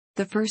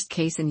The first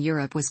case in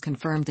Europe was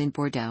confirmed in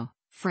Bordeaux,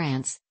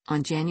 France,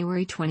 on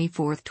January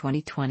 24,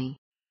 2020.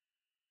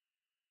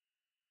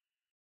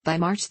 By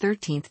March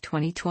 13,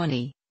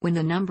 2020, when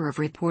the number of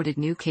reported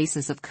new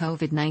cases of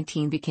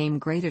COVID-19 became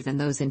greater than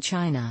those in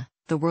China,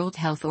 the World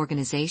Health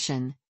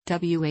Organization,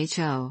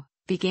 WHO,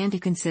 began to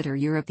consider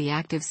Europe the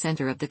active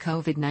center of the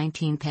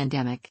COVID-19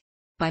 pandemic.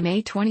 By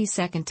May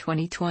 22,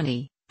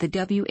 2020,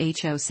 the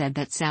WHO said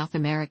that South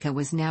America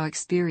was now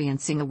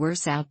experiencing a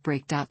worse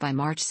outbreak. By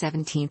March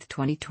 17,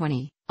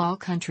 2020, all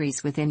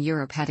countries within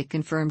Europe had a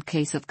confirmed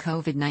case of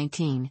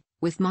COVID-19,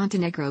 with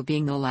Montenegro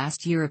being the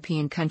last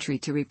European country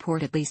to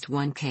report at least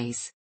one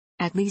case.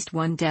 At least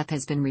one death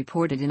has been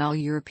reported in all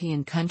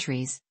European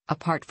countries,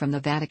 apart from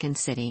the Vatican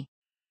City.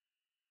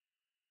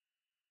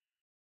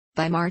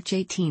 By March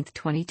 18,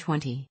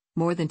 2020,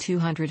 more than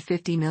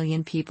 250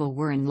 million people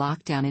were in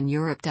lockdown in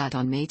Europe.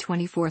 On May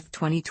 24,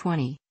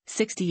 2020,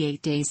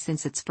 68 days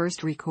since its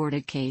first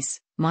recorded case,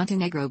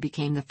 Montenegro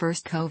became the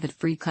first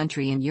COVID-free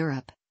country in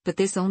Europe, but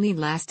this only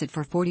lasted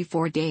for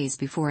 44 days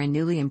before a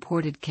newly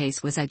imported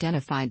case was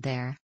identified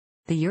there.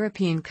 The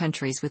European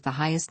countries with the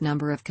highest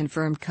number of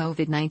confirmed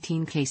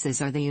COVID-19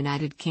 cases are the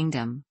United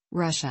Kingdom,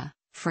 Russia,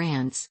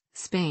 France,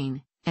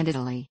 Spain, and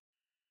Italy.